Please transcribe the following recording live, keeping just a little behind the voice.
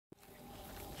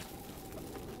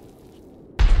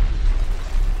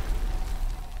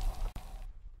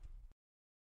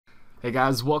Hey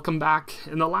guys, welcome back.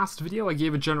 In the last video I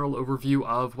gave a general overview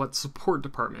of what support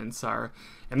departments are.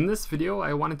 In this video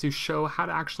I wanted to show how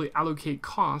to actually allocate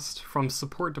cost from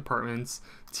support departments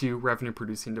to revenue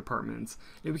producing departments.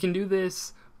 And we can do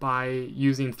this by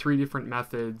using three different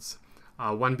methods,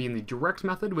 one being the direct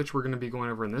method, which we're going to be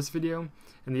going over in this video,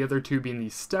 and the other two being the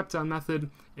step down method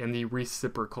and the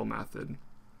reciprocal method.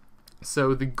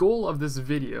 So the goal of this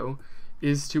video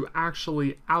is to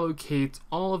actually allocate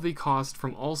all of the cost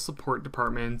from all support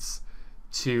departments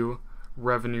to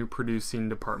revenue producing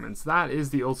departments. That is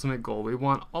the ultimate goal. We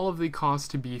want all of the costs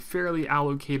to be fairly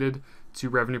allocated to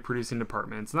revenue producing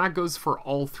departments, and that goes for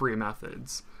all three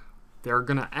methods. They're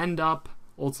going to end up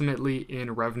ultimately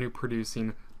in revenue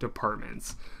producing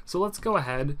departments. So let's go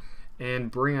ahead and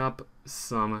bring up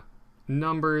some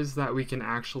numbers that we can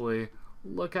actually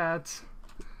look at.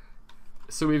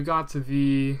 So we've got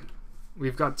two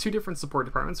different support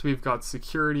departments. We've got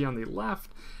security on the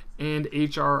left and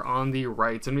HR on the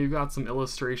right, and we've got some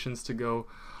illustrations to go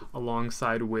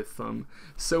alongside with them.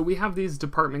 So we have these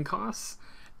department costs,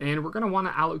 and we're going to want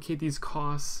to allocate these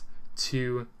costs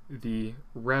to the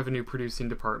revenue producing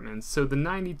departments. So the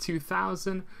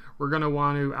 $92,000, we're going to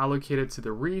want to allocate it to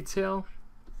the retail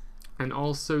and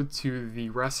also to the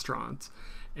restaurant.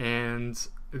 And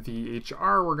the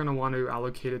HR, we're going to want to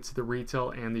allocate it to the retail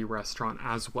and the restaurant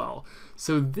as well.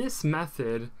 So this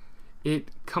method, it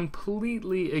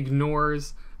completely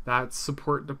ignores that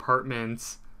support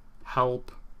departments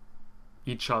help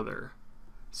each other.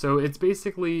 So it's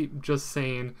basically just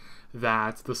saying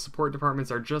that the support departments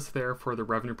are just there for the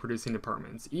revenue producing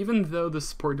departments. Even though the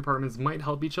support departments might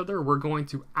help each other, we're going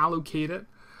to allocate it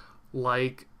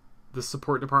like the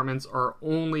support departments are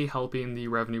only helping the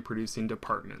revenue producing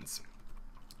departments.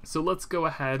 So let's go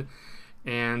ahead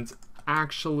and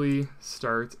actually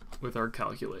start with our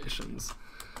calculations.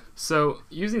 So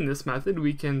using this method,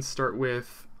 we can start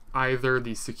with either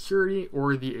the security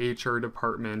or the HR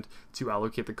department to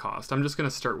allocate the cost. I'm just going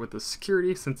to start with the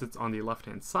security since it's on the left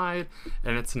hand side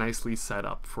and it's nicely set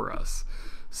up for us.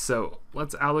 So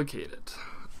let's allocate it.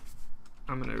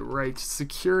 I'm going to write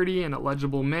security in a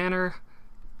legible manner,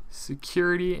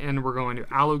 security, and we're going to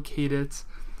allocate it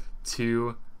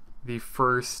to the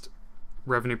first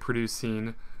revenue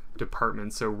producing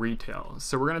department, so retail.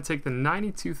 So we're going to take the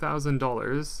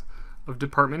 $92,000 of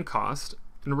department cost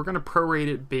and we're going to prorate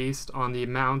it based on the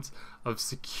amount of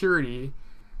security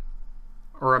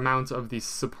or amount of the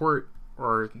support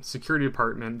or security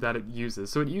department that it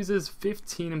uses. So it uses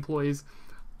 15 employees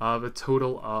of a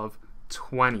total of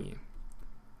 20.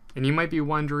 And you might be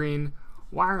wondering,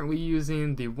 why aren't we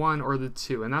using the 1 or the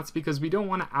 2? And that's because we don't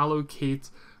want to allocate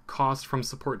cost from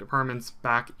support departments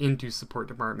back into support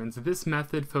departments. This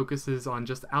method focuses on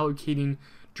just allocating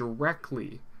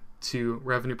directly to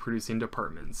revenue producing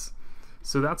departments.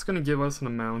 So that's going to give us an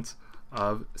amount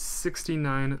of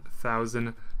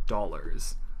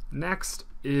 $69,000. Next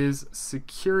is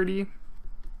security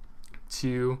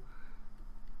to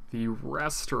the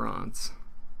restaurant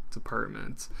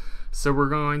department. So we're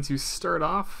going to start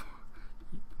off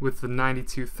with the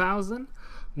 $92,000,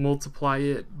 multiply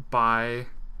it by,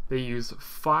 they use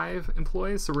 5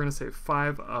 employees, so we're going to say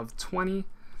 5 of 20,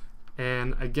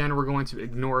 and again we're going to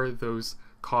ignore those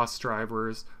cost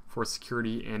drivers for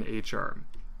security and HR.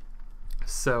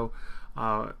 So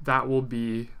that will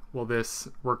be, well, this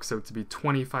works out to be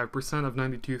 25% of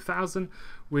 92,000,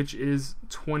 which is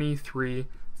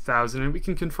 23,000, and we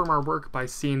can confirm our work by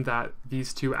seeing that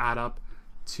these two add up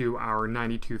to our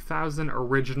 92,000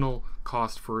 original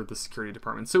cost for the security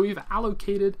department. So we've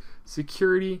allocated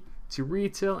security to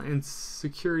retail and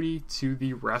security to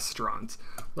the restaurant.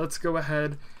 Let's go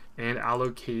ahead and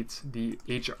allocate the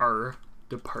HR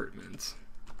department.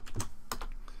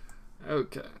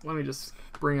 Okay, let me just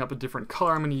bring up a different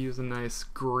color. I'm going to use a nice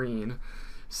green.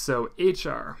 So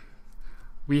HR,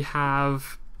 we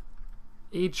have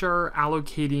HR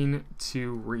allocating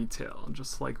to retail.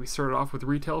 Just like we started off with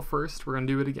retail first, we're going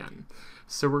to do it again.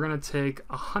 So we're going to take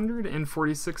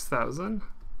 146,000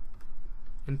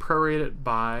 and prorate it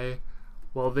by,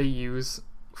 well, they use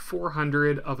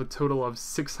 400 of a total of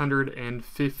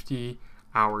 650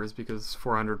 hours, because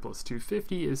 400 plus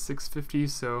 250 is 650,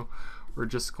 so we're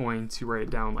just going to write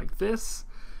it down like this,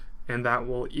 and that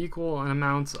will equal an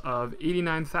amount of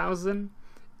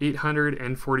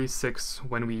 89,846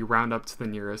 when we round up to the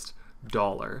nearest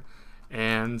dollar.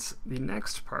 And the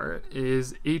next part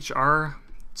is HR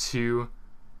to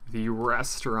the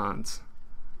restaurant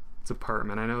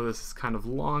department. I know this is kind of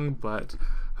long, but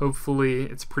hopefully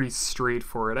it's pretty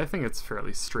straightforward. I think it's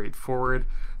fairly straightforward.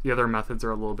 The other methods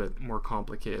are a little bit more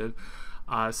complicated.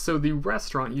 So the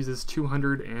restaurant uses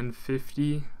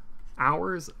 250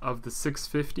 hours of the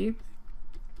 650.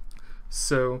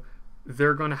 So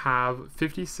they're going to have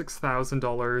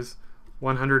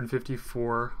 $56,154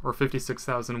 or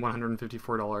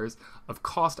 $56,154 of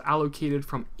cost allocated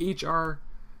from HR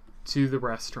to the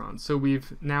restaurant. So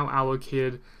we've now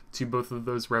allocated to both of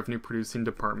those revenue producing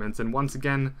departments. And once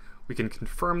again, we can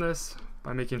confirm this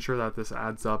by making sure that this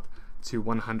adds up to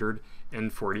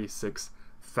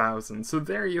 146,000. So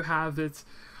there you have it.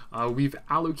 We've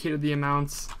allocated the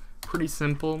amounts, pretty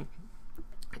simple.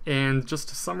 And just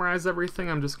to summarize everything,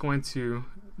 I'm just going to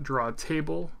draw a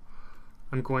table.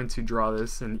 I'm going to draw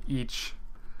this in each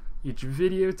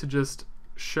video to just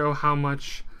show how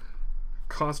much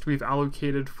cost we've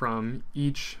allocated from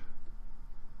each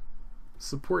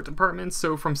support department.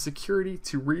 So from security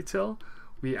to retail,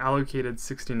 we allocated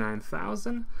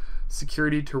 69,000.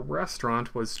 Security to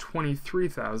restaurant was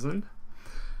 23,000.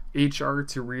 HR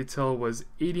to retail was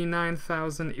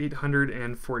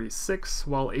 89,846,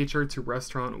 while HR to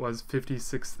restaurant was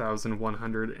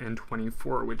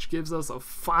 56,124, which gives us a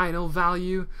final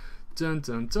value, dun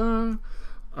dun dun,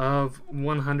 of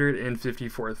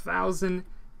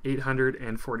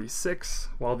 154,846,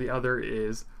 while the other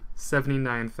is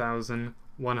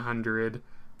 79,100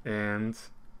 and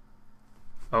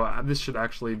this should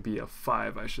actually be a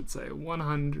 5, I should say.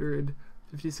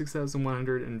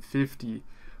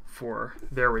 156,154.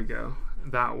 There we go.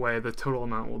 That way the total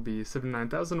amount will be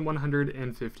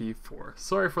 79,154.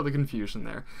 Sorry for the confusion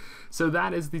there. So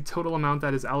that is the total amount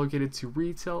that is allocated to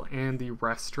retail and the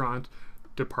restaurant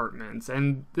departments.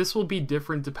 And this will be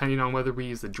different depending on whether we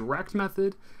use the direct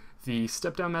method, the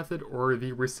step-down method, or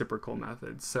the reciprocal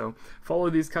method. So follow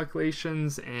these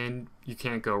calculations and you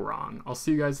can't go wrong. I'll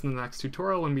see you guys in the next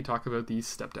tutorial when we talk about the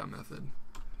step-down method.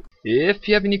 If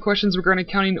you have any questions regarding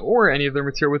accounting or any of the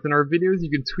material within our videos,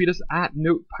 you can tweet us at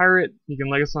Notepirate. You can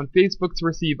like us on Facebook to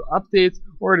receive updates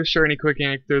or to share any quick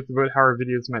anecdotes about how our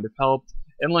videos might have helped.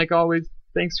 And like always,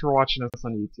 thanks for watching us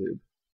on YouTube.